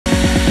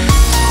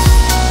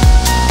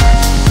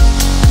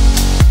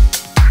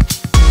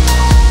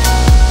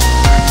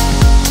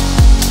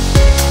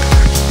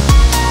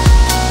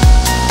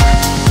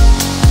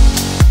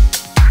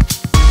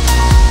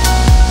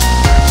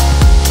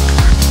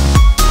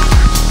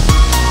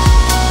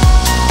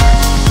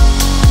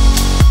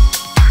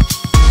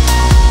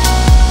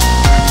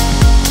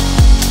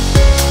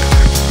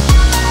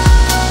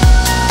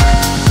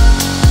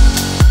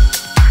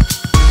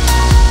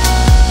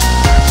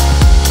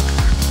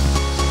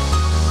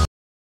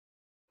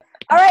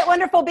All right,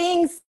 wonderful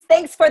beings.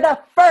 Thanks for the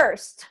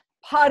first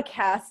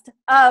podcast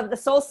of the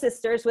Soul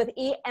Sisters with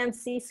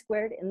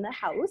EMC² in the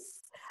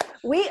house.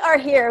 We are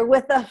here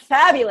with the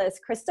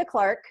fabulous Christa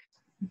Clark,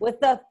 with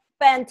the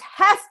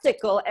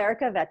fantastical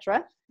Erica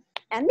Vetra,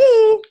 and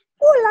me,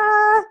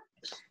 Hola.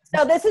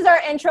 So this is our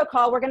intro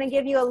call. We're going to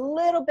give you a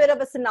little bit of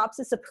a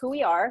synopsis of who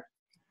we are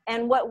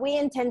and what we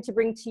intend to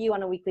bring to you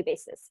on a weekly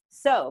basis.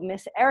 So,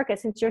 Miss Erica,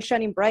 since you're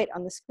shining bright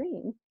on the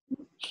screen.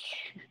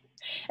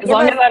 As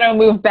long as I don't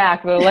move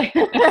back, it'll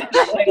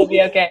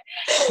be okay.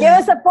 Give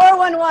us a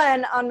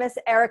 411 on Miss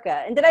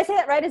Erica. And did I say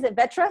that right? Is it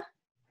Vetra?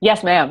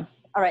 Yes, ma'am.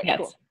 All right, yes.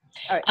 Cool.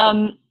 All right.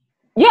 Cool.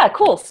 Yeah,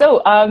 cool.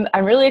 So I'm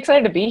really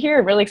excited to be here.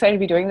 I'm really excited to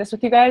be doing this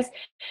with you guys.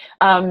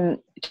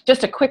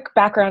 Just a quick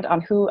background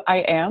on who I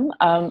am.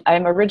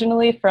 I'm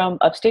originally from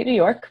upstate New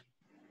York.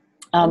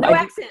 No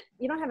accent.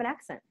 You don't have an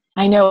accent.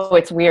 I know,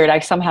 it's weird. I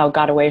somehow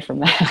got away from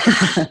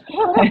that.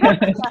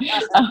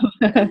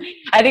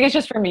 I think it's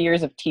just from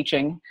years of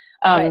teaching.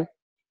 Right.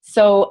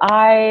 So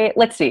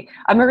let's see.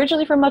 I'm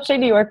originally from upstate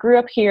New York, grew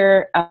up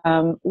here,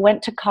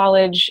 went to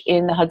college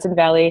in the Hudson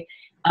Valley.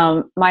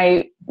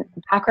 My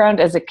background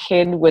as a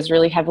kid was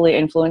really heavily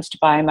influenced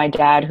by my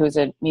dad, who's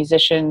a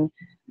musician,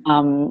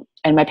 and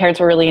my parents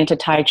were really into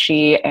Tai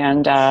Chi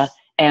and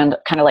kind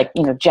of like,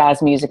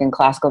 jazz music and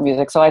classical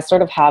music. So I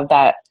sort of have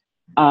that,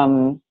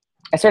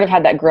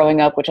 had that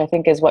growing up, which I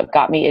think is what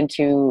got me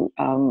into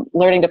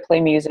learning to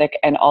play music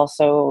and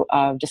also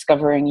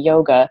discovering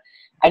yoga.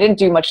 I didn't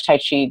do much Tai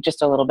Chi,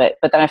 just a little bit,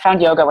 but then I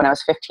found yoga when I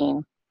was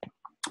 15,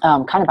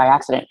 kind of by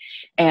accident,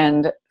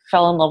 and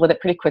fell in love with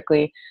it pretty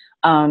quickly.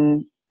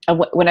 When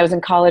I was in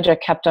college, I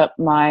kept up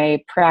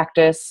my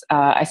practice.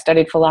 I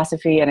studied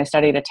philosophy and I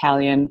studied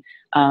Italian,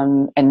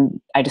 and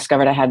I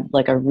discovered I had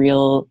like a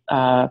real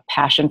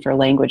passion for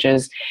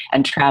languages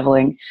and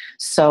traveling.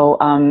 So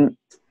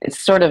it's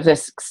sort of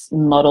this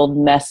muddled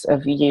mess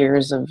of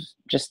years of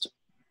just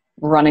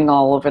running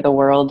all over the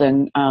world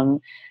and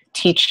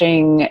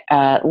teaching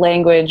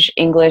language,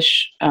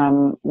 English,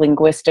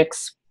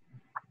 linguistics,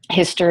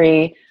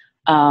 history,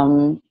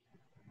 and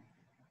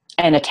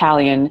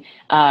Italian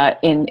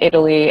in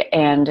Italy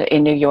and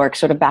in New York,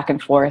 sort of back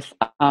and forth.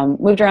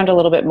 Moved around a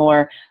little bit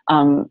more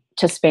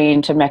to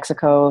Spain, to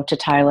Mexico, to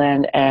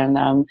Thailand,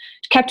 and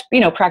kept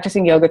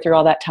practicing yoga through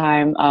all that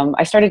time.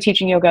 I started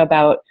teaching yoga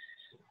about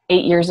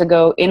 8 years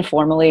ago,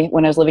 informally,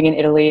 when I was living in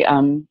Italy.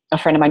 A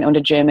friend of mine owned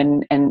a gym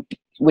and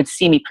would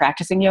see me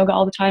practicing yoga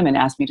all the time and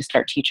asked me to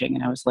start teaching.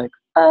 And I was like,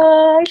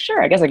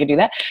 sure, I guess I could do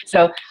that.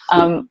 So,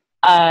 and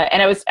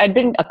I'd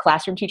been a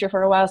classroom teacher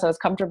for a while, so I was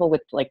comfortable with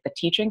like the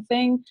teaching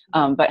thing,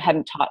 but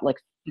hadn't taught like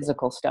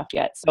physical stuff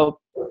yet. So,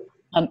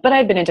 but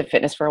I'd been into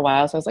fitness for a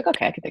while, so I was like,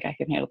 okay, I think I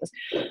can handle this.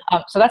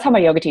 So that's how my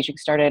yoga teaching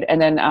started.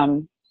 And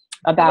then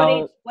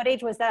about what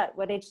age was that?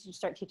 What age did you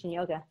start teaching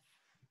yoga?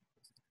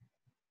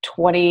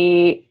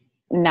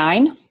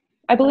 29,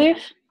 I believe.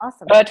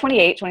 Awesome.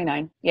 28,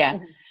 29. Yeah.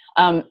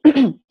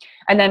 Mm-hmm.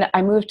 And then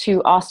I moved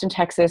to Austin,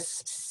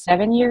 Texas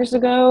 7 years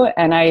ago,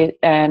 and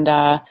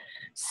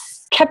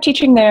kept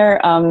teaching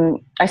there.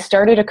 I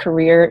started a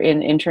career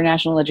in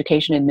international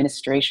education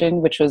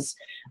administration, which was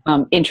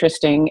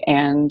interesting,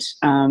 and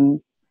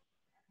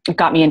it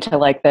got me into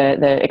like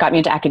it got me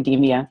into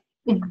academia,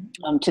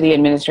 to the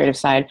administrative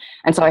side.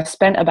 And so I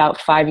spent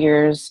about 5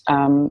 years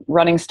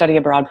running study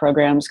abroad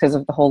programs because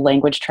of the whole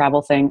language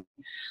travel thing.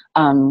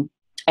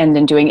 And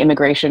then doing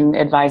immigration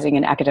advising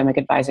and academic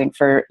advising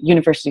for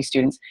university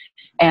students.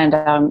 And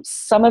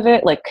some of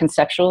it, like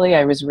conceptually,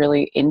 I was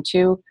really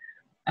into,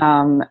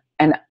 and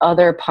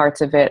other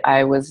parts of it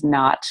I was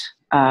not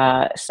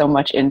so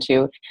much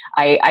into.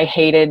 I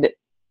hated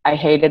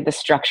the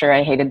structure.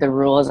 I hated the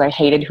rules. I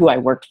hated who I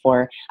worked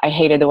for. I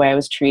hated the way I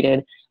was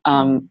treated.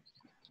 And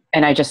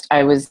I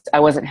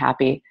wasn't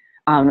happy.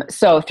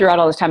 So throughout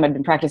all this time, I'd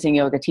been practicing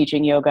yoga,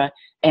 teaching yoga,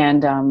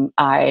 and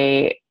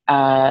I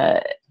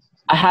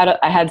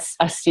had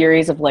a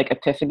series of like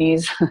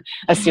epiphanies,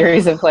 a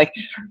series of like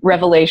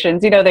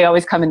revelations. They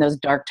always come in those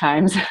dark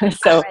times.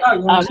 So,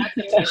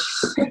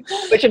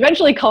 which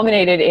eventually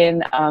culminated in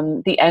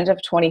the end of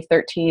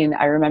 2013.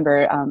 I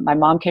remember my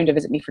mom came to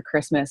visit me for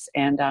Christmas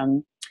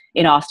and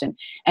in Austin,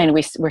 and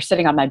we're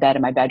sitting on my bed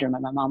in my bedroom,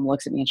 and my mom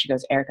looks at me and she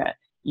goes, "Erica,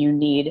 you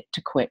need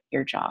to quit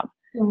your job."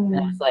 And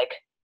I was like,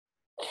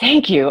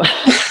 "Thank you."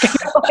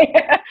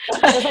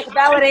 It was like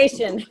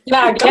validation.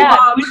 Yeah,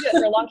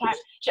 for a long time.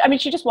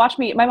 She just watched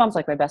me. My mom's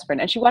like my best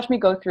friend, and she watched me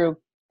go through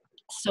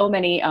so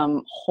many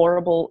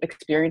horrible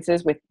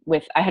experiences with.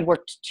 I had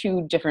worked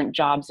 2 different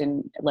jobs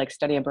in like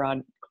study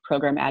abroad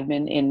program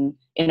admin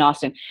in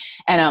Austin,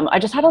 and I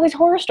just had all these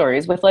horror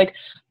stories with like,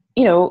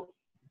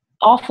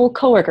 awful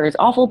coworkers,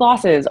 awful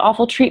bosses,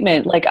 awful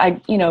treatment. Like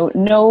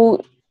no,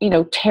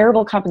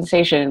 terrible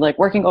compensation, like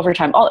working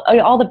overtime,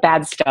 all the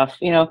bad stuff,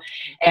 and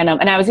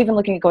I was even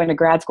looking at going to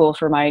grad school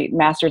for my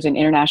master's in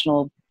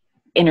international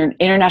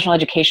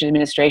education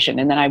administration.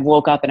 And then I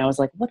woke up and I was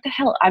like, what the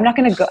hell? I'm not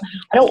going to go.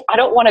 I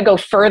don't want to go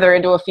further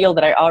into a field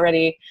that I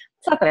already,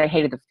 it's not that I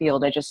hated the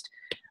field.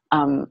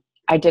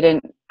 I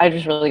I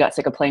just really got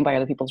sick of playing by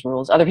other people's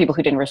rules, other people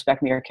who didn't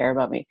respect me or care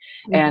about me.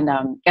 And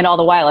all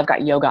the while I've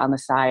got yoga on the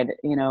side,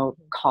 you know,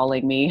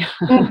 calling me.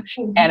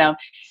 And I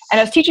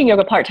was teaching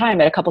yoga part-time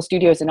at a couple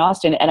studios in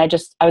Austin, and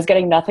I was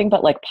getting nothing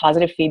but like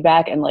positive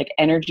feedback and like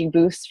energy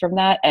boosts from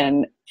that.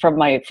 And from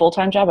my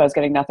full-time job, I was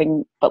getting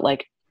nothing but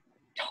like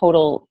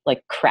total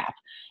like crap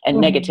and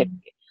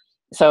negativity.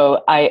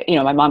 So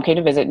my mom came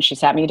to visit and she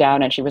sat me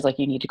down and she was like,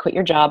 you need to quit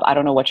your job. I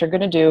don't know what you're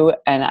going to do.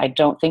 And I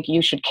don't think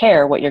you should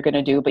care what you're going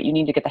to do, but you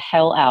need to get the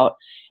hell out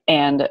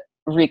and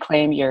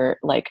reclaim your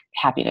like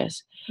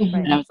happiness.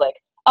 And I was like,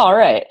 all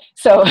right.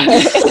 So right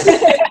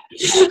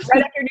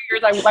after New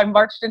Year's, I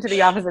marched into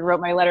the office and wrote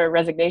my letter of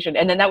resignation.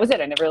 And then that was it.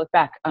 I never looked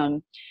back.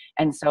 And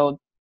so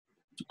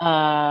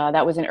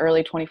that was in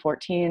early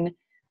 2014,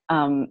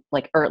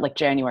 like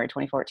January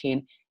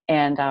 2014.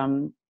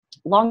 And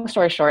long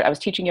story short, I was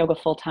teaching yoga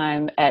full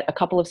time at a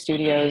couple of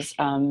studios,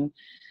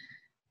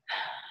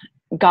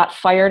 got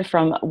fired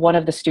from one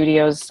of the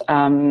studios.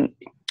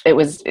 It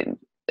was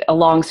a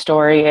long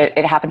story.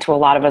 It happened to a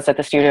lot of us at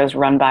the studios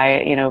run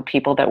by, you know,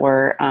 people that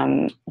were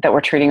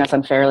treating us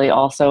unfairly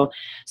also.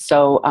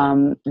 So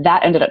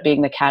that ended up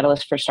being the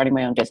catalyst for starting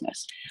my own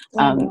business.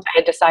 I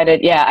had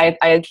decided, I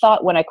had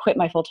thought when I quit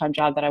my full-time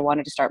job that I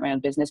wanted to start my own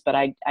business, but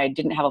I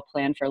didn't have a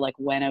plan for like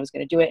when I was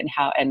going to do it and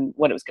how, and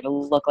what it was going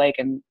to look like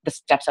and the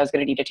steps I was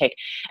going to need to take.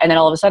 And then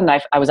all of a sudden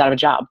I was out of a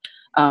job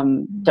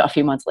a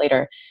few months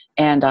later.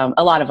 And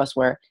a lot of us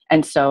were.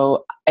 And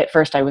so at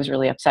first I was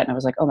really upset and I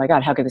was like, oh my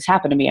God, how could this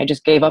happen to me? I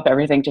just gave up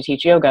everything to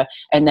teach yoga.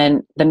 And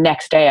then the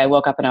next day I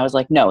woke up and I was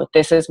like, no,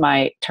 this is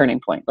my turning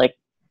point. Like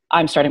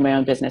I'm starting my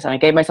own business. And I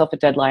gave myself a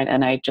deadline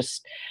and I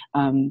just,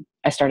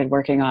 I started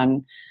working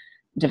on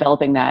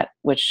developing that,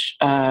 which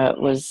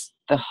was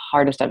the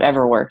hardest I've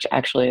ever worked.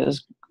 Actually, it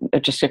was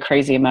just a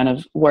crazy amount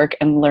of work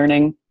and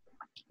learning,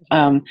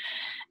 and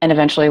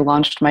eventually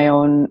launched my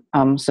own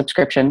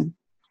subscription.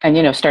 And,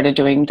 you know, started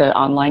doing the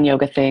online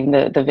yoga thing,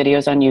 the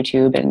videos on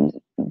YouTube and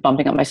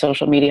bumping up my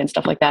social media and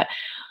stuff like that.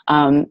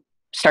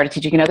 Started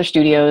teaching in other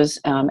studios.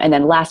 And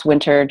then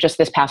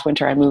this past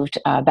winter, I moved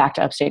back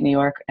to upstate New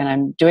York and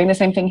I'm doing the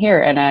same thing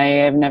here. And I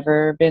have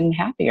never been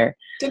happier.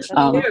 It's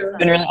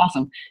been really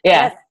awesome.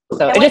 Yeah. Yes.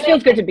 So it just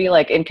feels good to be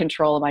like in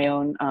control of my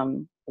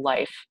own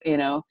life. You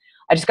know,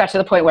 I just got to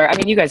the point where, I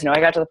mean, you guys know, I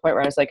got to the point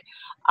where I was like,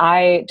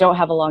 I don't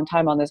have a long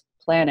time on this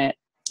planet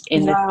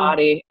in this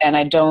body. And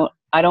I don't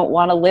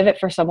want to live it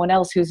for someone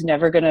else who's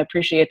never going to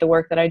appreciate the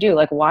work that I do.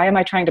 Like, why am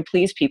I trying to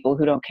please people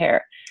who don't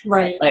care?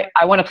 Right. Like,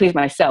 I want to please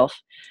myself,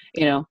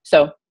 you know?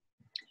 So,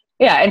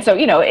 yeah. And so,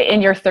 you know, in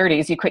your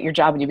 30s, you quit your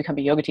job and you become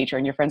a yoga teacher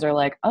and your friends are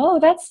like, oh,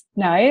 that's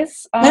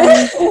nice.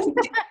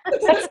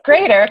 That's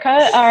great,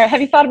 Erica.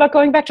 Have you thought about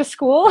going back to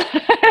school?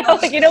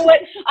 Like, you know what?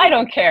 I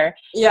don't care.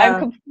 Yeah. I'm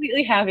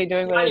completely happy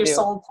doing what I do.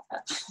 Soul.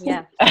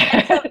 Yeah.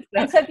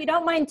 And so if you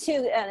don't mind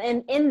too,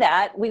 and in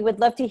that, we would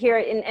love to hear,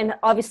 and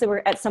obviously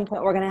we're at some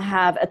point, we're going to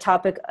have a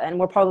topic and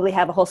we'll probably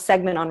have a whole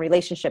segment on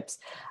relationships.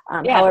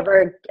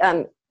 However,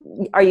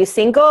 are you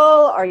single?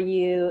 Are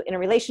you in a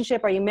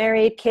relationship? Are you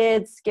married?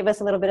 Kids? Give us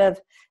a little bit of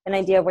an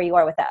idea of where you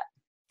are with that.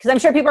 Because I'm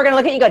sure people are going to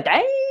look at you and go,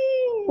 dang,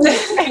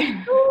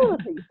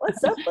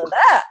 what's up with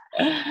that?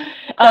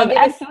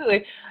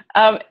 Absolutely.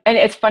 And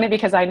it's funny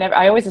because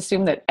I always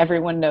assume that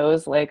everyone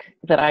knows like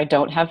that I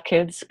don't have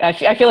kids. I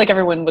feel like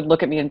everyone would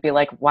look at me and be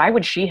like, why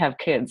would she have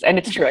kids? And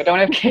it's true. I don't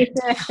have kids.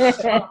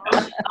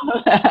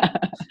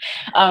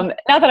 Not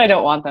that I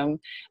don't want them,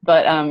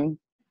 but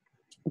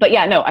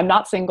yeah, no, I'm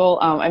not single.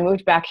 I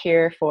moved back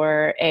here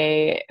for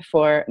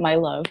my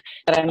love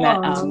that I met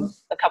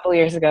a couple of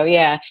years ago.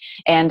 Yeah.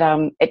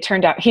 And it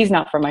turned out he's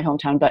not from my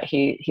hometown, but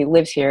he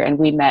lives here, and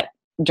we met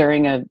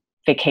during a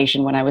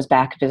vacation when I was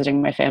back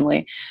visiting my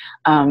family.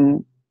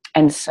 And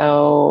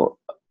so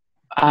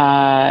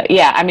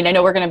yeah, I mean, I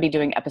know we're going to be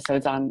doing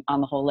episodes on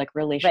the whole like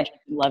relationship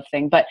and love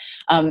thing, but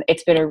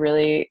it's been a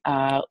really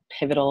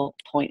pivotal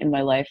point in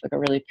my life, like a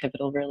really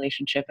pivotal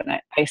relationship. And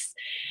I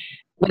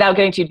without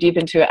getting too deep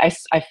into it,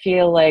 I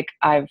feel like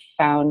I've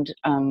found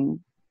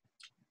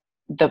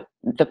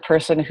the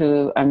person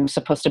who I'm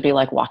supposed to be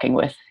like walking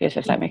with, if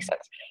that makes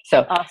sense.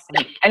 So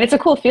awesome. And it's a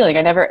cool feeling.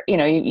 I never, you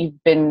know,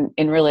 you've been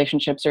in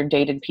relationships or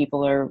dated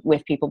people or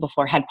with people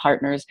before, had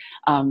partners,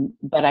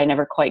 but I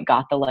never quite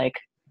got the like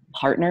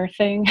partner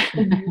thing.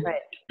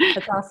 Right.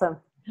 That's awesome.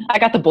 I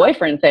got the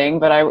boyfriend thing,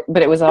 but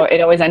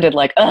it always ended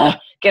like, ugh,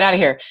 get out of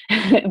here.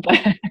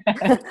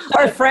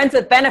 Or friends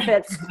with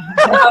benefits.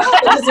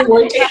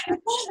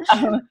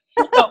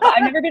 No,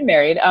 I've never been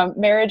married.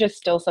 Marriage is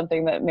still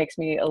something that makes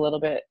me a little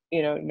bit,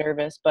 you know,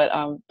 nervous, but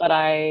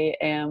I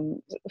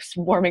am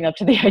warming up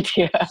to the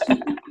idea.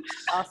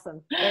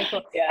 Awesome. Very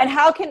cool. Yeah. And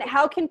how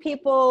can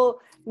people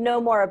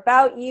know more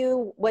about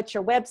you? What's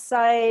your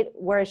website?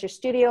 Where is your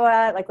studio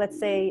at? Like, let's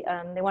say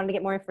they wanted to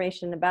get more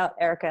information about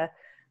Erica.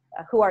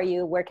 Who are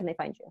you? Where can they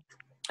find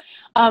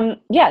you?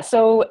 Yeah,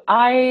 so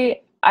I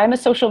I'm a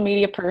social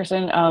media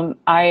person.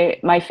 My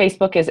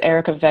Facebook is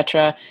Erica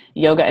Vetra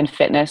Yoga and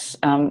Fitness,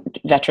 Vetra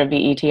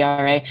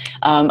Vetra.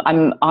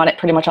 I'm on it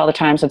pretty much all the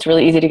time, so it's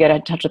really easy to get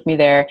in touch with me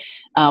there.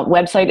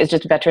 Website is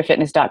just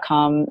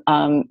vetrafitness.com.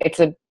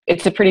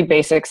 It's a pretty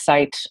basic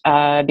site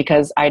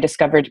because I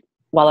discovered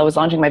while I was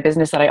launching my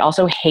business that I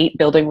also hate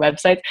building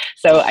websites.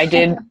 So I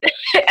did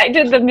I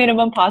did the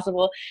minimum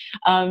possible.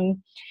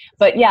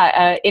 But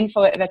yeah,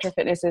 info at Vetra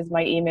Fitness is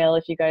my email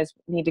if you guys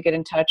need to get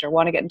in touch or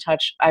want to get in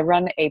touch. I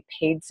run a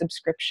paid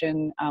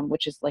subscription,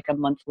 which is like a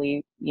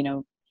monthly,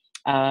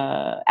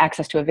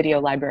 access to a video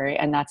library,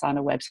 and that's on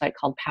a website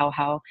called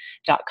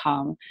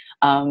powhow.com.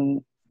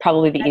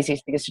 Probably the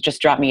easiest thing is to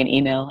just drop me an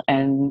email,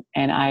 and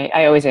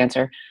I always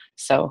answer.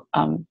 So,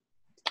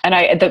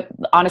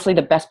 honestly,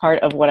 the best part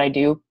of what I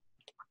do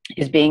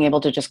is being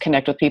able to just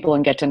connect with people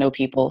and get to know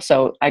people.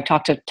 So I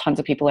talk to tons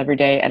of people every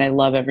day, and I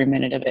love every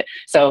minute of it.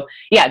 So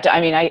yeah, I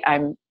mean,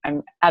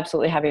 I'm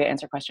absolutely happy to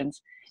answer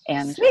questions.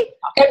 And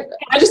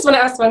I just want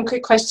to ask one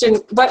quick question.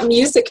 What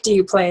music do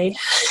you play?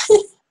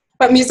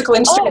 What musical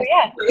instrument?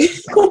 Oh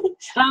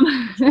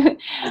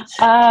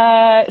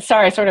yeah.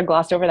 Sorry, I sort of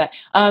glossed over that.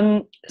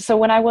 So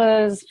when I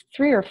was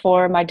 3 or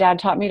 4, my dad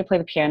taught me to play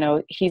the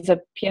piano. He's a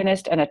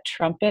pianist and a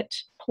trumpet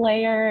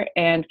player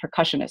and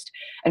percussionist.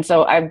 And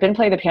so I've been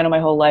playing the piano my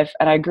whole life,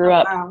 and I grew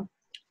up. Wow.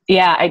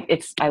 Yeah,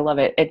 I love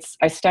it.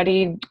 I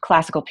studied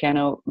classical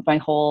piano my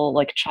whole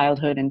like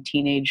childhood and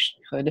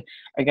teenagehood,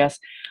 I guess.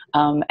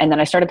 And then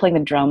I started playing the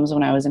drums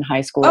when I was in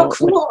high school. Oh,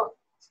 cool.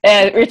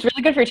 It's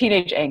really good for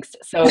teenage angst.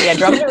 So yeah,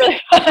 drums are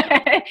really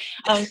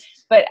fun.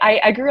 But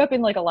I grew up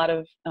in like a lot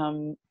of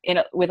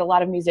with a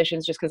lot of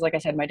musicians, just because, like I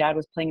said, my dad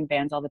was playing in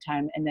bands all the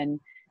time, and then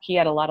he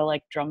had a lot of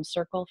like drum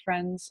circle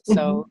friends.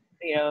 So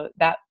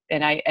that,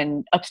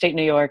 and upstate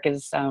New York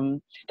is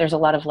there's a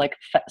lot of like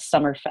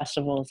summer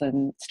festivals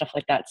and stuff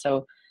like that.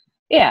 So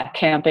yeah,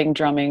 camping,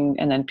 drumming,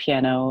 and then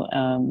piano.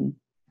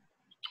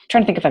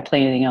 Trying to think if I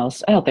play anything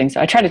else. I don't think so.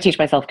 I tried to teach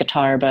myself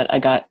guitar, but I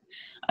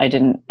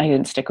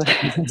didn't stick with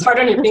it. It's hard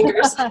on your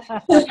fingers.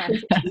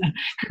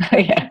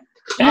 Yeah.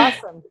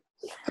 Awesome.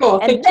 Cool.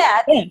 And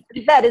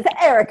that is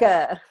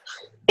Erica.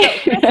 So,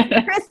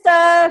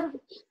 Christa,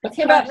 let's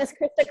hear about Miss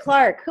Christa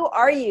Clark. Who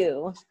are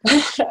you?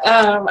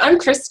 I'm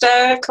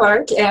Christa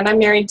Clark, and I'm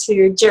married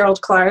to Gerald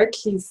Clark.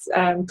 He's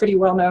pretty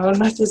well known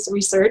with his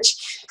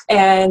research.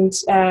 And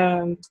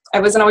I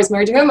wasn't always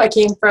married to him. I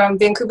came from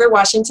Vancouver,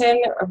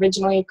 Washington,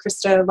 originally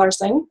Christa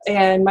Larson,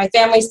 and my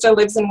family still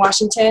lives in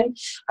Washington.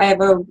 I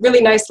have a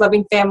really nice,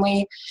 loving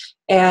family.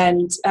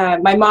 And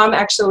my mom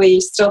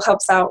actually still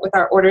helps out with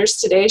our orders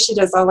today. She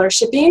does all our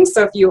shipping.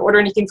 So if you order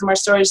anything from our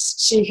stores,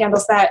 she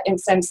handles that and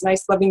sends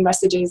nice, loving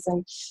messages.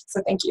 And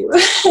so thank you.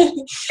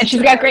 And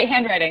she's got great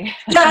handwriting.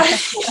 Yeah.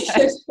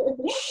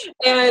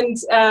 And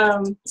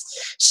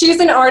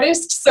she's an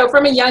artist. So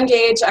from a young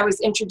age, I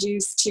was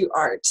introduced to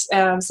art.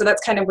 So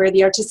that's kind of where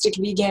the Artistic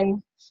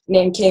Vegan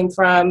name came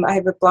from. I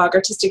have a blog,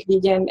 Artistic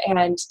Vegan,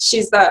 and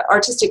she's the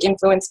artistic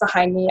influence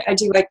behind me. I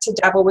do like to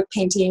dabble with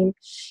painting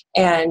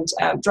and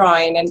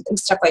drawing and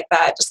stuff like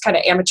that, just kind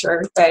of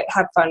amateur, but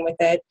have fun with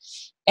it.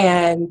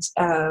 And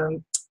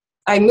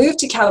I moved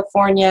to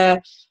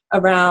California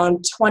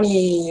around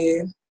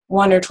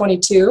 21 or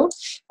 22,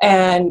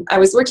 and I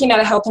was working at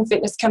a health and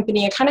fitness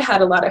company. I kind of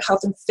had a lot of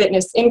health and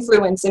fitness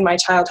influence in my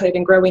childhood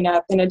and growing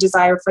up, and a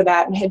desire for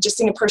that, and had just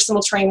seen a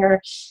personal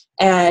trainer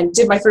and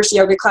did my first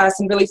yoga class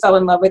and really fell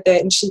in love with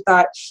it. And she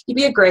thought, you'd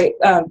be a great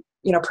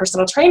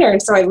personal trainer.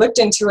 And so I looked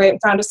into it and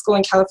found a school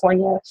in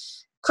California,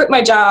 quit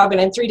my job,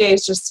 and in 3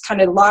 days just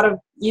kind of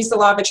used the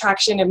law of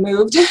attraction and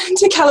moved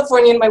to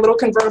California in my little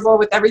convertible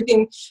with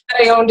everything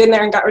that I owned in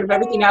there and got rid of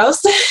everything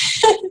else.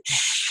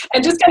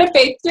 And just kind of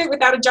faked it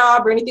without a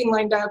job or anything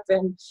lined up.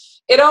 And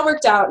it all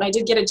worked out, and I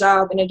did get a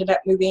job and ended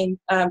up moving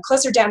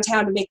closer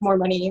downtown to make more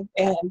money,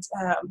 and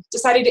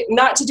decided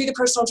not to do the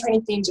personal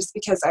training thing just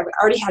because I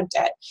already had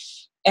debt.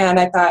 And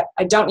I thought,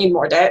 I don't need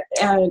more debt.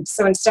 And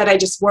so instead I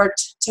just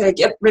worked to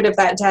get rid of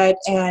that debt,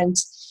 and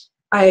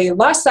I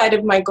lost sight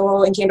of my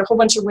goal and gained a whole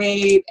bunch of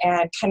weight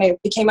and kind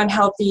of became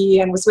unhealthy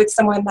and was with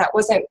someone that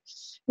wasn't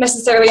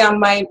necessarily on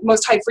my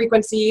most high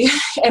frequency.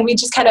 And we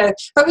just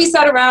but we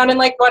sat around and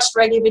like watched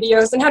reggae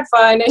videos and had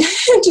fun.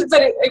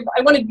 But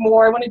I wanted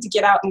more. I wanted to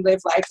get out and live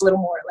life a little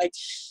more, like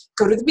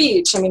go to the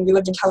beach. I mean, we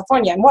lived in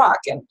California, and walk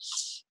and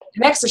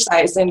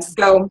exercise. And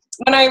so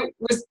when I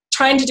was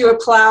trying to do a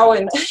plow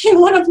in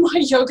one of my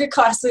yoga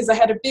classes, I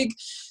had a big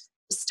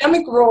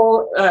stomach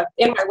roll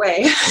in my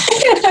way.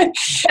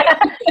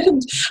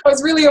 And I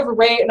was really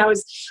overweight, and I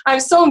was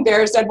so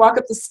embarrassed. I'd walk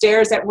up the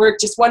stairs at work,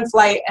 just one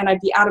flight, and I'd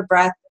be out of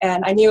breath,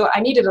 and I knew I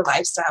needed a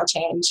lifestyle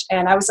change.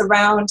 And I was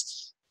around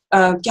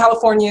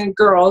California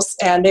girls,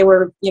 and they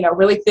were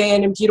really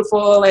thin and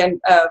beautiful, and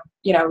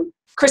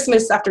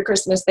Christmas after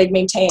Christmas they'd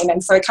maintain.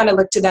 And so I kind of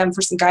looked to them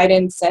for some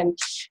guidance and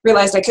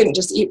realized I couldn't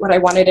just eat what I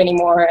wanted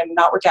anymore and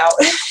not work out.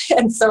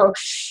 And so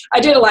I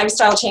did a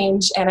lifestyle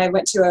change, and I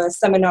went to a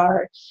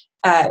seminar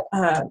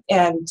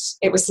And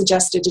it was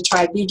suggested to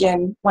try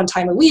vegan 1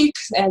 time a week.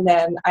 And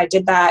then I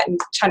did that and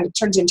kind of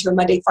turned into a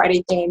Monday,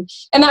 Friday thing.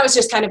 And that was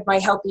just kind of my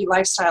healthy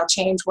lifestyle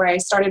change, where I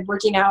started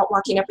working out,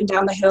 walking up and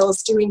down the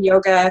hills, doing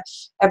yoga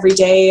every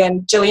day,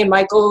 and Jillian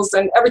Michaels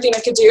and everything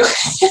I could do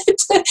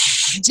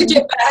to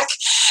get back.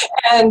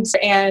 And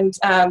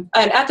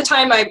at the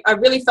time, I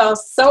really fell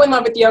so in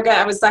love with yoga.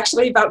 I was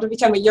actually about to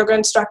become a yoga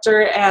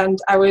instructor, and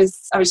I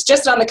was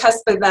just on the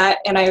cusp of that.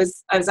 And I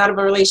was out of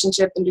a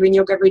relationship and doing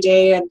yoga every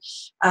day. And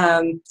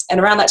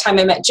around that time,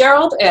 I met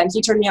Gerald, and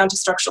he turned me on to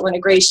structural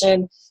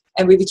integration,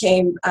 and we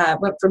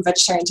went from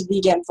vegetarian to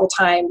vegan full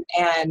time.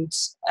 And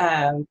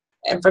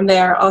from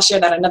there, I'll share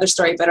that another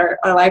story. But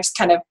our lives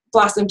kind of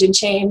blossomed and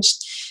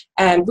changed,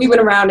 and we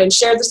went around and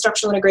shared the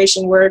structural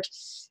integration work.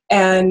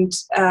 And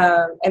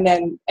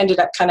then ended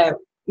up kind of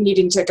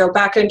needing to go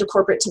back into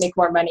corporate to make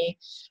more money.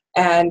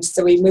 And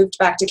so we moved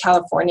back to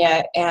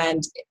California.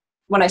 And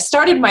when I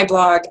started my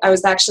blog, I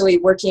was actually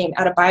working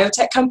at a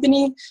biotech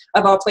company,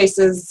 of all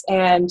places.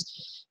 And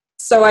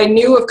so I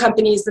knew of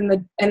companies and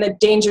the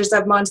dangers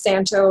of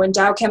Monsanto and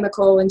Dow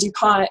Chemical and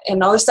DuPont.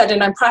 And all of a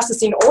sudden I'm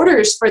processing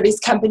orders for these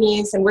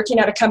companies and working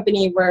at a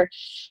company where,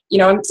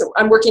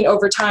 I'm working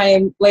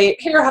overtime late.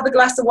 Here, have a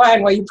glass of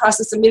wine while you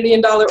process $1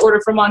 million order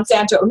from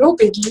Monsanto. No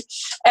biggie.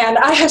 And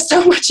I have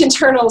so much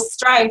internal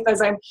strife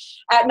as I'm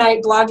at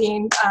night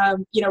blogging,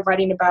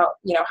 writing about,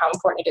 how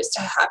important it is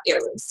to have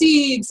heirloom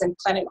seeds and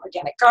plant an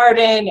organic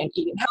garden and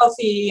eating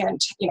healthy and,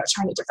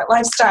 trying a different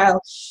lifestyle.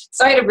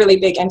 So I had a really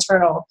big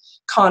internal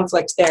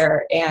conflict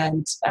there.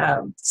 And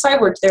so I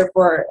worked there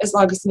for as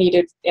long as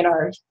needed in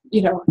our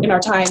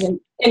time. And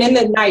in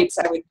the nights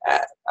I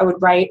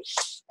would write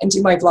and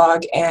do my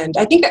blog. And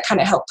I think that kind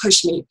of helped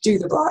push me do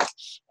the blog.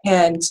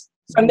 And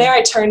from there,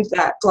 I turned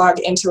that blog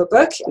into a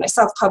book, and I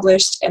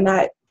self-published, and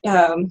that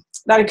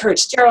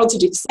encouraged Gerald to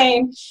do the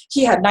same.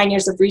 He had 9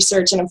 years of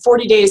research, and in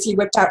 40 days, he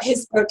whipped out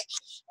his book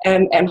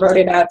and wrote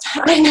it up.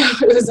 I know,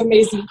 it was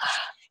amazing.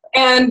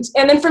 And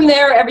then from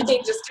there,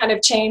 everything just kind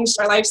of changed.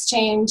 Our lives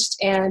changed,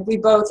 and we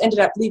both ended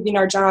up leaving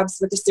our jobs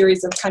with a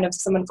series of kind of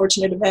some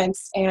unfortunate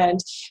events.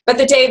 But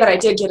the day that I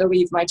did get to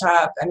leave my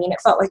job, I mean, it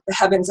felt like the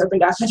heavens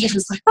opened up, and it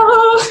was like,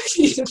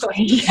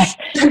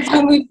 I'm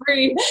finally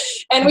free.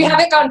 And we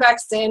haven't gone back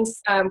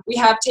since. We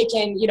have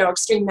taken,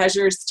 extreme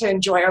measures to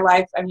enjoy our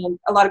life. I mean,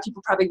 a lot of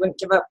people probably wouldn't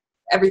give up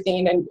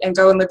everything and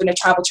go and live in a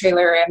travel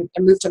trailer and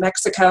move to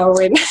Mexico.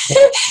 And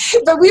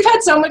but we've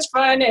had so much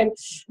fun. And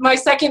my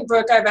second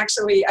book, I've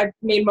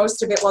made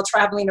most of it while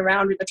traveling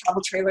around with a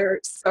travel trailer.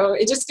 So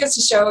it just goes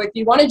to show, if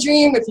you want to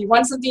dream, if you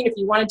want something, if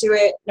you want to do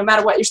it, no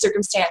matter what your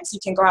circumstance, you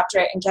can go after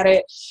it and get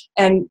it.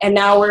 And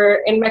now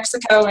we're in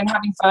Mexico and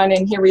having fun,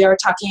 and here we are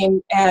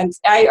talking. And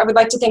I would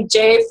like to thank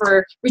Jay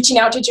for reaching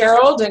out to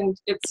Gerald, and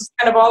it's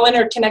kind of all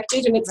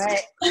interconnected, and it's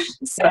right.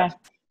 So.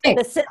 Yeah.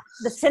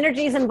 The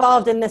synergies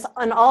involved in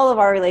all of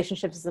our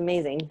relationships is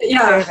amazing.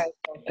 Yeah. Very, very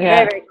cool. Yeah.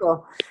 Very, very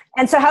cool.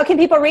 And so how can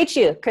people reach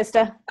you,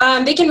 Christa?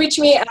 They can reach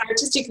me at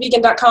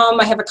artisticvegan.com.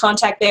 I have a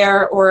contact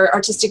there, or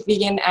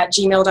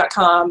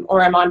artisticvegan@gmail.com,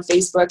 or I'm on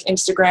Facebook,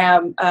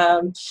 Instagram.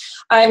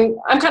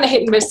 I'm kind of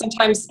hit and miss.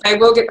 Sometimes I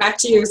will get back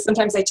to you.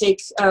 Sometimes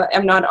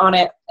I'm not on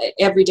it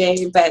every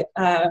day, but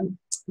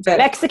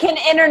Mexican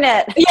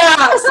internet.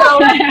 Yeah, so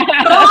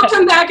but I'll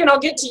come back and I'll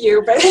get to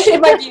you, but it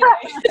might be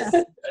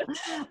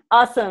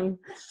Awesome.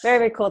 Very,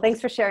 very cool. Thanks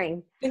for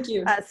sharing. Thank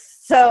you.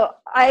 So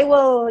I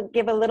will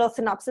give a little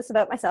synopsis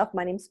about myself.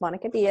 My name is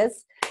Monica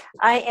Diaz.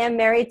 I am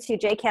married to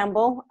Jay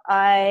Campbell.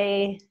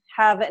 I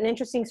have an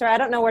interesting story. I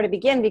don't know where to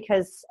begin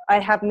because I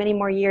have many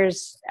more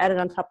years added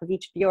on top of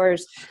each of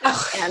yours.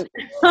 Oh. And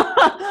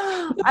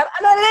I'm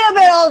a little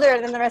bit older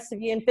than the rest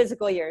of you in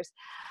physical years.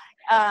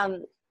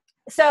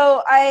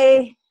 So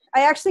I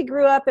actually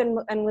grew up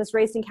and was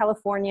raised in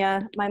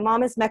California. My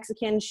mom is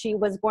Mexican. She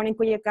was born in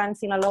Culiacan,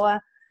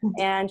 Sinaloa,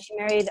 and she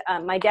married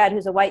my dad,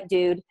 who's a white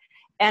dude.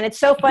 And it's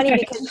so funny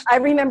because I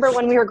remember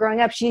when we were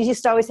growing up, she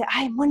used to always say,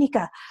 "Hi,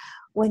 Monica,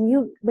 when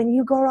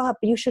you grow up,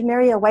 you should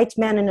marry a white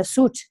man in a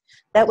suit.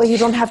 That way you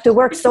don't have to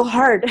work so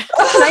hard." And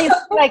I used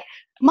to be like,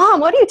 "Mom,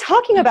 what are you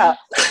talking about?"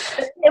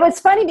 It was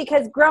funny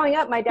because growing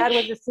up, my dad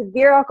was a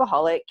severe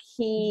alcoholic.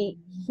 He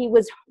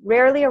was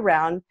rarely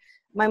around.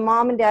 My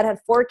mom and dad had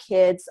 4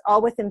 kids,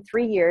 all within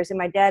 3 years, and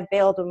my dad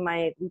bailed when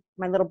my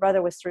little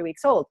brother was 3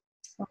 weeks old.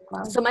 Oh,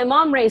 wow. So my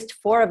mom raised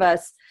 4 of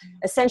us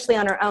essentially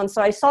on her own.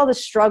 So I saw the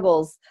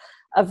struggles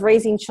of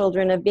raising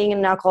children, of being in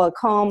an alcoholic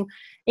home.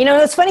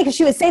 It's funny because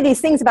she would say these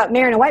things about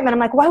marrying a white man. I'm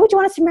like, why would you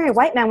want us to marry a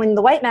white man when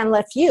the white man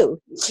left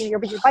you? You're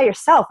by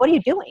yourself. What are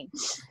you doing?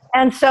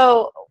 And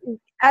so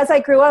as I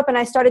grew up and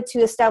I started to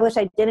establish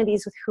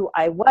identities with who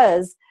I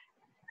was,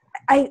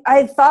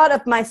 I thought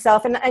of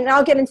myself, and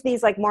I'll get into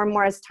these like more and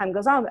more as time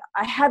goes on.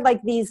 I had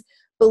like these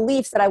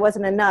beliefs that I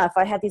wasn't enough.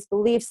 I had these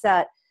beliefs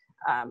that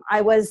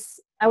I was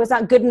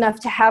not good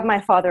enough to have my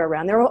father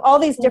around. There were all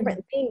these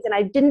different things, and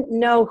I didn't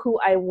know who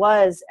I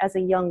was as a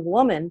young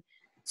woman.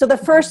 So the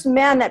first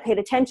man that paid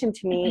attention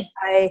to me,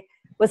 I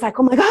was like,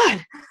 oh my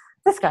God,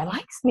 this guy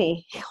likes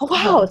me.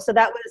 Wow. So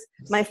that was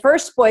my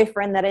first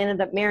boyfriend that I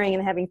ended up marrying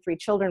and having 3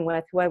 children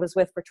with, who I was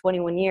with for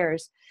 21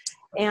 years.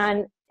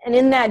 And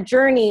in that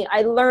journey,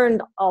 I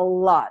learned a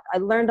lot. I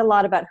learned a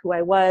lot about who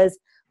I was,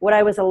 what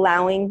I was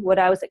allowing, what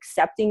I was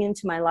accepting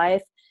into my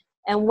life,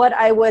 and what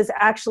I was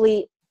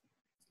actually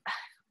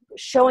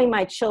showing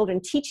my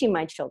children, teaching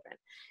my children.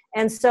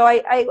 And so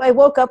I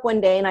woke up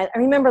one day and I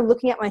remember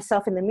looking at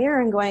myself in the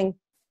mirror and going,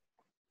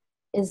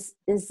 is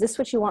this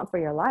what you want for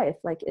your life?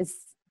 Like,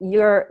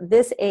 you're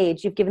this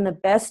age, you've given the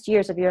best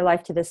years of your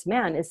life to this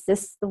man. Is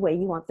this the way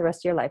you want the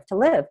rest of your life to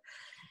live?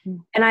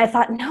 And I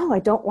thought, no, I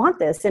don't want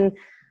this. And,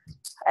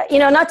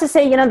 not to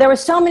say, there were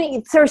so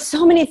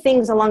many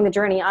things along the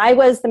journey. I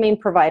was the main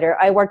provider.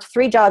 I worked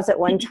 3 jobs at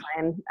one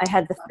time. I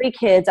had the 3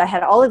 kids. I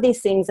had all of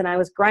these things, and I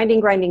was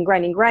grinding.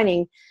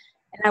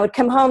 And I would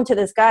come home to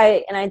this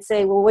guy and I'd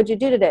say, well, what'd you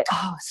do today?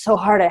 Oh, so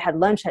hard. I had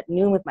lunch at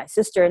noon with my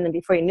sister. And then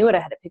before you knew it,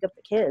 I had to pick up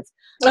the kids.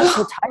 I was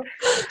so tired.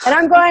 And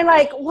I'm going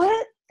like,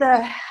 what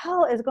the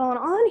hell is going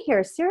on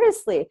here?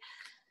 Seriously.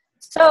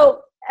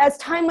 So as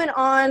time went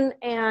on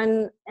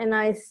and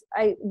I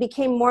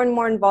became more and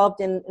more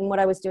involved in what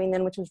I was doing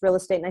then, which was real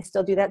estate. And I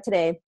still do that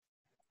today.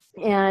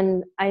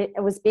 And I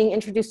was being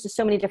introduced to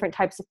so many different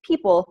types of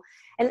people.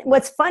 And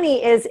what's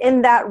funny is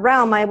in that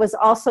realm, I was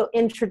also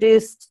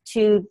introduced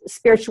to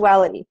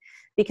spirituality,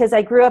 because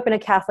I grew up in a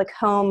Catholic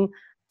home.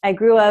 I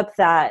grew up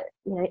that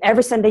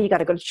every Sunday you got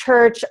to go to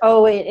church.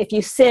 Oh, if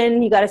you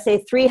sin, you got to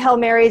say 3 Hail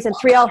Marys and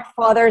 3 Our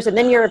Fathers, and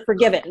then you're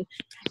forgiven.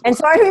 And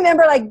so I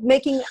remember like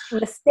making a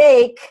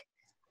mistake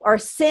or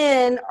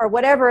sin or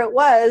whatever it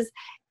was.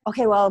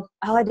 Okay, well,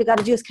 all I got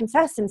to do is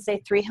confess and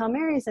say 3 Hail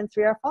Marys and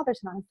 3 Our Fathers,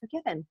 and I'm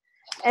forgiven.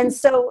 And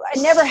so I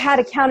never had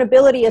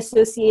accountability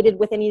associated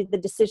with any of the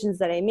decisions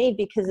that I made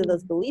because of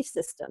those belief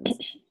systems.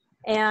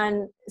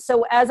 And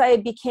so as I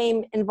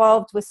became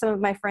involved with some of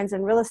my friends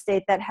in real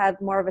estate that had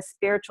more of a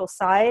spiritual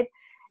side,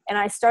 and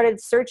I started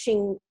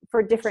searching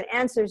for different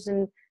answers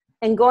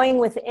and going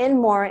within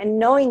more and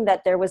knowing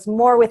that there was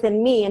more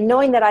within me and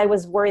knowing that I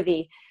was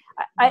worthy.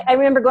 I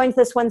remember going to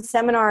this one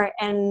seminar,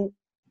 and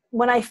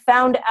when I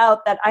found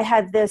out that I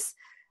had this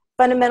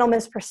fundamental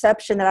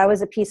misperception that I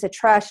was a piece of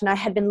trash and I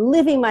had been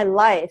living my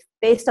life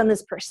based on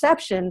this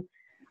perception,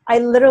 I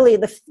literally,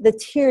 the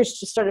tears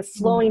just started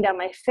flowing down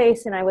my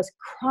face, and I was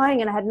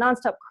crying, and I had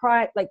nonstop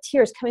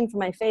tears coming from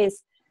my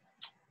face.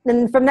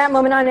 And from that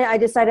moment on, I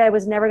decided I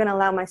was never going to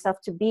allow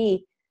myself to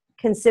be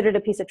considered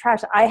a piece of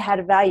trash. I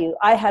had value,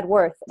 I had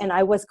worth, and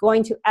I was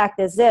going to act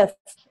as if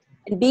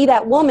and be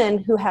that woman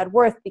who had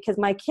worth, because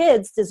my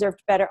kids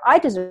deserved better. I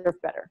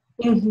deserved better.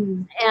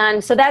 Mm-hmm.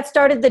 And so that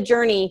started the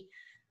journey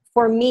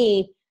for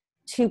me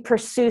to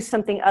pursue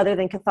something other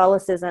than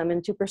Catholicism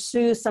and to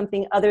pursue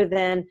something other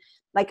than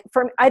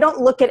I don't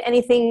look at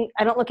anything.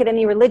 I don't look at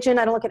any religion.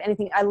 I don't look at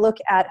anything. I look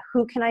at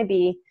who can I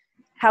be?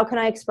 How can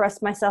I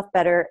express myself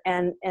better?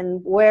 And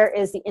where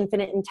is the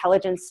infinite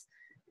intelligence?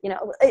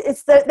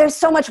 There's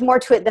so much more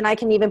to it than I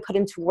can even put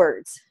into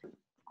words.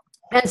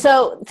 And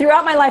so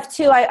throughout my life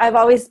too, I've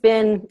always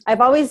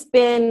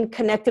been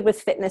connected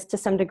with fitness to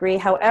some degree.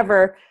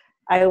 However,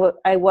 I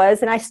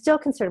was, and I still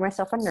consider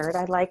myself a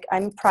nerd.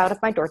 I'm proud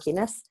of my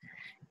dorkiness,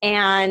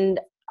 and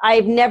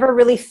I've never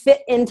really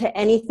fit into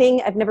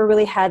anything. I've never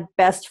really had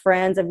best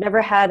friends. I've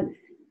never had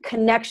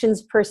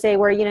connections per se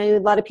where, a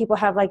lot of people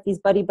have like these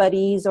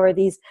buddies or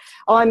these,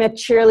 oh, I'm a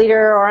cheerleader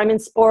or I'm in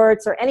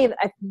sports or any of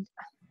that.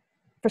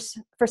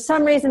 For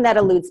some reason that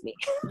eludes me.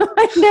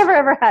 I've never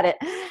ever had it.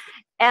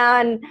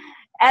 And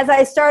as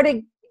I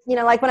started, when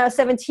I was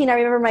 17, I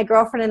remember my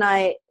girlfriend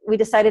and we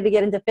decided to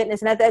get into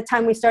fitness. And at that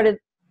time we started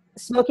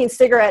smoking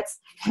cigarettes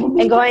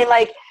and going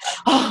like,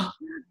 oh,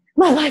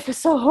 my life is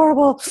so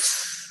horrible.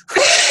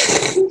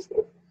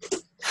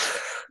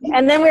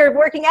 And then we were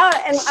working out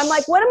and I'm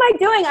like, what am I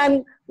doing?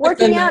 I'm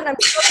working out and I'm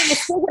smoking a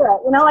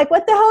cigarette,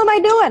 what the hell am I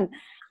doing?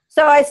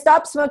 So I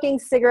stopped smoking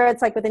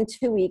cigarettes within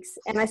 2 weeks,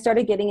 and I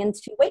started getting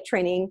into weight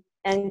training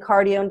and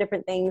cardio and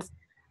different things.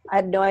 I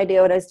had no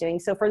idea what I was doing.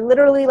 So for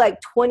literally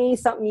 20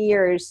 something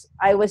years,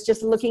 I was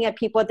just looking at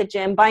people at the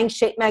gym, buying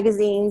shape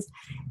magazines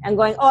and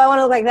going, oh, I want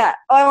to look like that.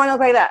 Oh, I want to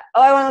look like that.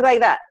 Oh, I want to look like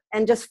that.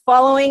 And just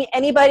following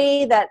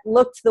anybody that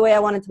looked the way I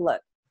wanted to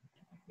look.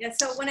 Yeah.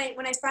 So when I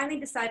finally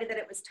decided that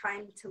it was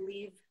time to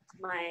leave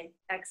my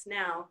ex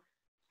now,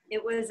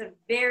 it was a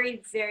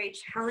very, very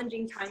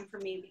challenging time for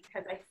me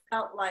because I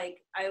felt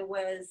like I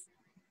was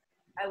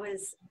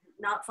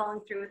not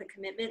following through with a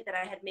commitment that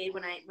I had made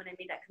when I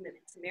made that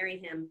commitment to marry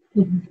him.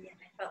 Mm-hmm. And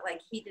I felt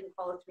like he didn't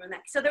follow through on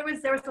that. So there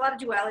was a lot of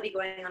duality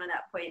going on at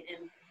that point.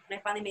 And when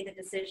I finally made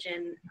the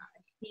decision,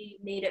 he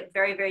made it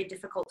very, very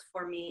difficult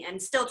for me.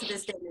 And still to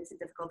this day, it makes it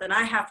difficult. And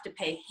I have to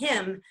pay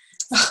him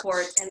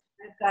support.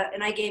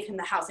 And I gave him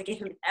the house. I gave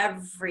him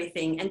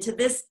everything. And to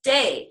this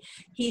day,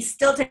 he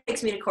still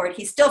takes me to court.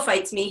 He still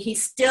fights me. He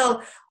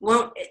still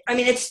won't. I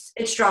mean, it's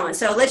drama.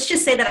 So let's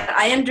just say that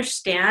I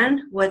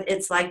understand what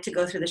it's like to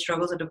go through the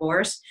struggles of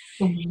divorce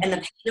mm-hmm. and the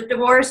pain of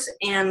divorce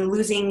and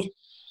losing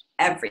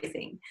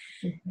everything.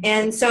 Mm-hmm.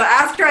 And so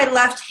after I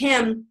left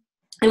him,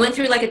 I went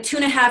through like a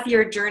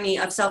 2.5-year journey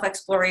of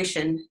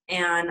self-exploration,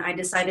 and I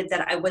decided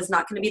that I was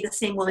not going to be the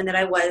same woman that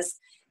I was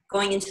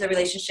going into the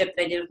relationship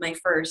that I did with my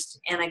first.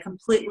 And I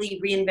completely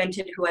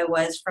reinvented who I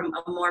was from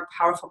a more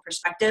powerful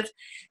perspective.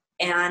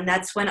 And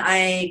that's when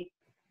I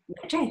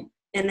met Jay.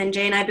 And then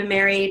Jay and I have been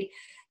married.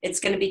 It's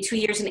going to be 2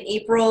 years in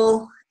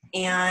April.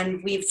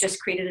 And we've just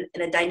created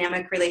a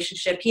dynamic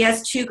relationship. He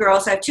has 2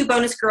 girls. So I have 2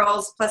 bonus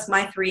girls plus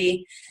my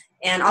 3.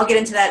 And I'll get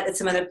into that at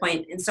some other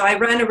point. And so I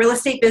run a real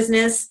estate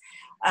business.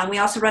 We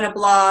also run a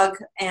blog.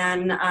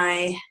 And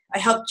I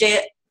help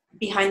Jay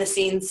behind the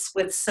scenes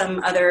with some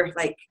other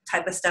like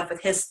type of stuff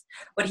with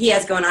what he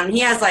has going on. And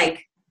he has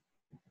like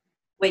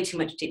way too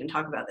much to even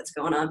talk about that's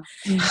going on.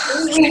 We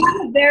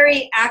have a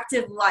very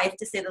active life,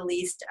 to say the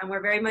least, and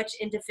we're very much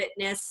into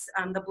fitness.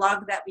 The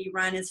blog that we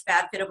run is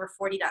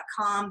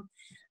fabfitover40.com.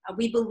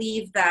 We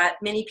believe that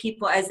many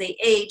people as they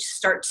age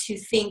start to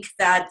think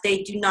that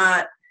they do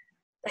not,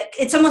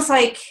 it's almost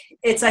like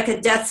it's like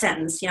a death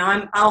sentence. You know,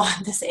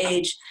 I'm this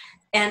age.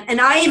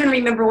 And I even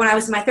remember when I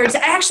was in my 30s, I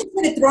actually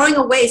started throwing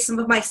away some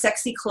of my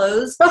sexy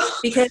clothes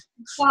because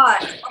I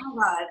thought, oh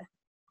my God,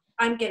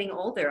 I'm getting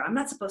older. I'm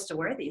not supposed to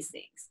wear these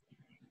things.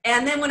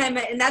 And then when I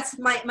met, and that's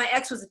my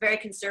ex was very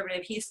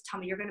conservative. He used to tell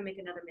me, you're going to make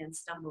another man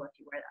stumble if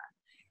you wear that.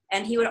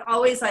 And he would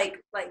always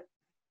like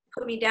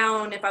put me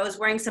down if I was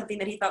wearing something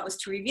that he thought was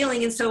too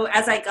revealing. And so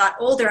as I got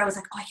older, I was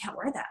like, oh, I can't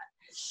wear that.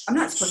 I'm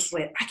not supposed to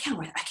wear it. I can't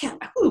wear it. I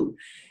can't. Ooh.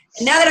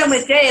 And now that I'm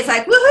with Jay, it's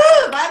like,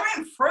 woohoo,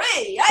 I'm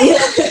free.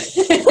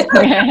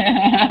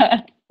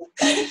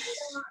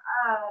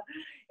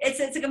 It's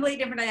a completely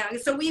different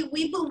dynamic. So we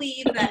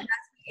believe that as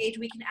we age,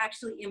 we can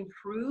actually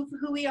improve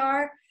who we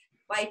are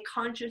by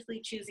consciously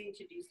choosing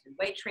to do some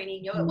weight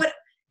training, yoga.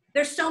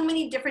 There's so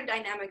many different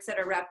dynamics that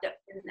are wrapped up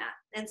in that.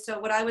 And so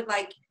what I would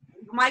like,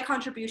 my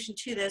contribution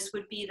to this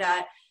would be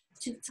that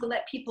to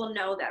let people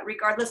know that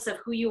regardless of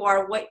who you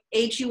are, what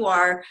age you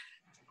are,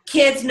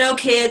 kids, no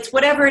kids,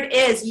 whatever it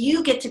is,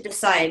 you get to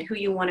decide who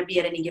you want to be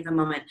at any given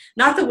moment.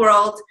 Not the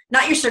world,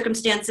 not your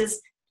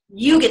circumstances.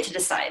 You get to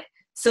decide.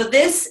 So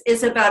this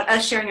is about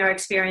us sharing our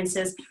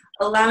experiences,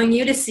 allowing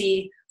you to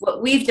see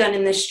what we've done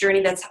in this journey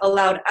that's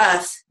allowed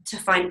us to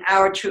find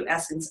our true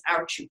essence,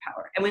 our true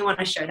power. And we want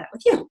to share that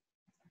with you.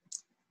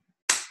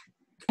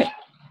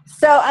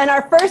 So on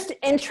our first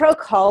intro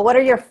call, what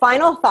are your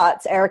final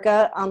thoughts,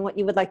 Erica, on what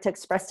you would like to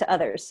express to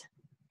others?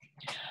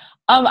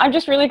 I'm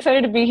just really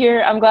excited to be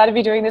here. I'm glad to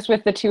be doing this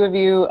with the 2 of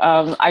you.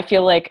 I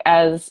feel like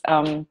as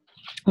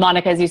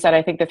Monica, as you said,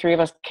 I think the 3 of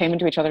us came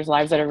into each other's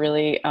lives at a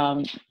really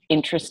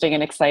interesting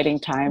and exciting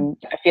time.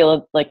 I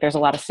feel like there's a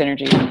lot of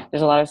synergy.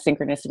 There's a lot of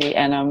synchronicity.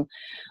 And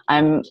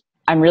I'm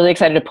really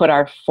excited to put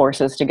our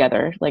forces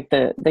together, like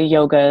the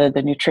yoga,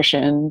 the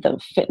nutrition, the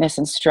fitness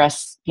and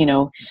stress,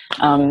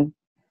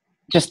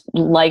 just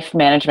life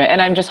management.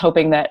 And I'm just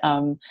hoping that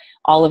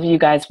all of you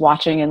guys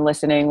watching and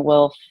listening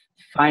will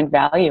find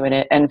value in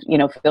it, and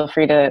feel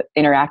free to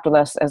interact with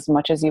us as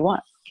much as you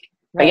want.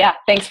 Right. But yeah,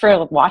 thanks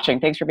for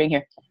watching. Thanks for being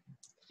here.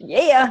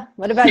 Yeah.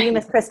 What about you,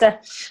 Miss Christa?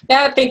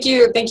 Yeah, thank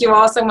you. Thank you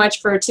all so much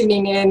for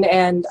tuning in.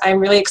 And I'm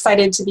really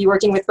excited to be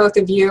working with both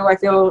of you. I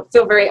feel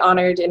very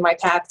honored in my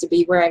path to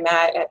be where I'm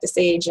at this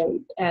age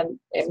and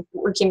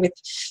working with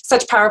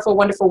such powerful,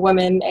 wonderful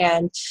women.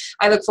 And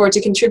I look forward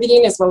to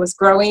contributing as well as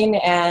growing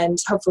and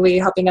hopefully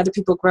helping other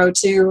people grow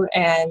too.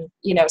 And,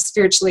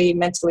 spiritually,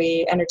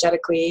 mentally,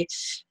 energetically.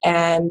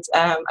 And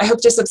I hope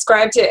to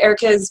subscribe to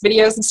Erica's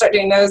videos and start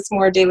doing those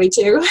more daily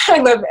too. I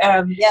love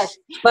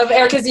love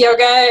Erica's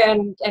yoga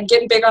and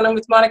getting big on them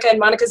with Monica and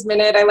Monica's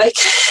Minute. I like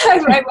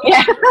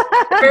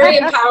very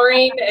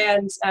empowering,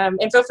 and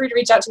feel free to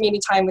reach out to me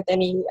anytime with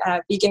any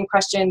vegan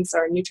questions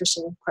or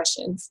nutrition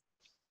questions.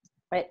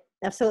 Right,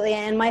 absolutely.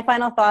 And my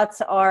final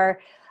thoughts are,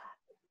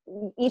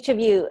 each of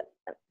you,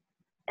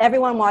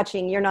 everyone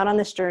watching, you're not on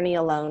this journey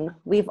alone.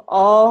 We're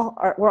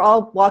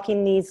all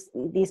walking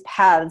these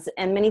paths,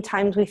 and many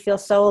times we feel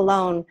so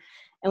alone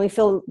and we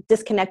feel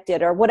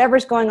disconnected or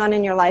whatever's going on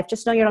in your life.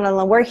 Just know you're not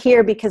alone. We're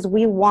here because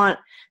we want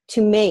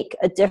to make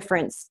a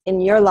difference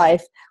in your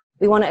life.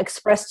 We want to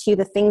express to you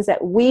the things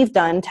that we've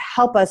done to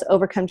help us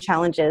overcome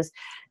challenges,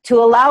 to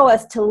allow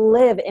us to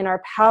live in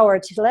our power,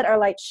 to let our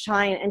light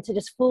shine, and to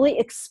just fully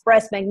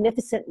express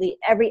magnificently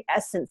every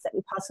essence that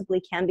we possibly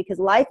can, because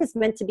life is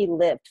meant to be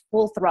lived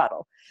full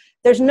throttle.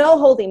 There's no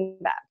holding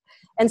back.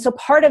 And so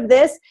part of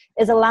this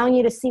is allowing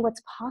you to see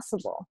what's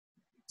possible,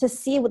 to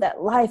see what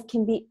that life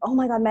can be, oh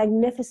my God,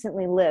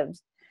 magnificently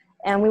lived.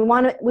 And we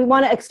want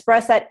to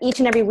express that each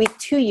and every week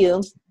to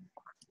you.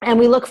 And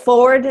we look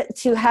forward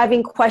to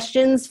having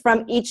questions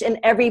from each and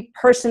every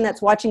person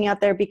that's watching out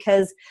there,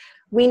 because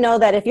we know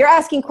that if you're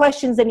asking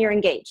questions, then you're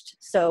engaged.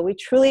 So we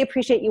truly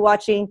appreciate you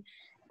watching,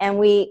 and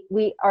we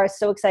are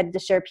so excited to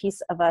share a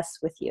piece of us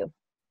with you.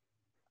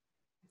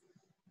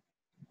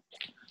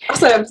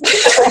 Awesome.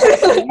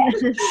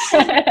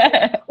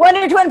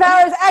 Wonder Twin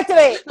Powers,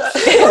 activate.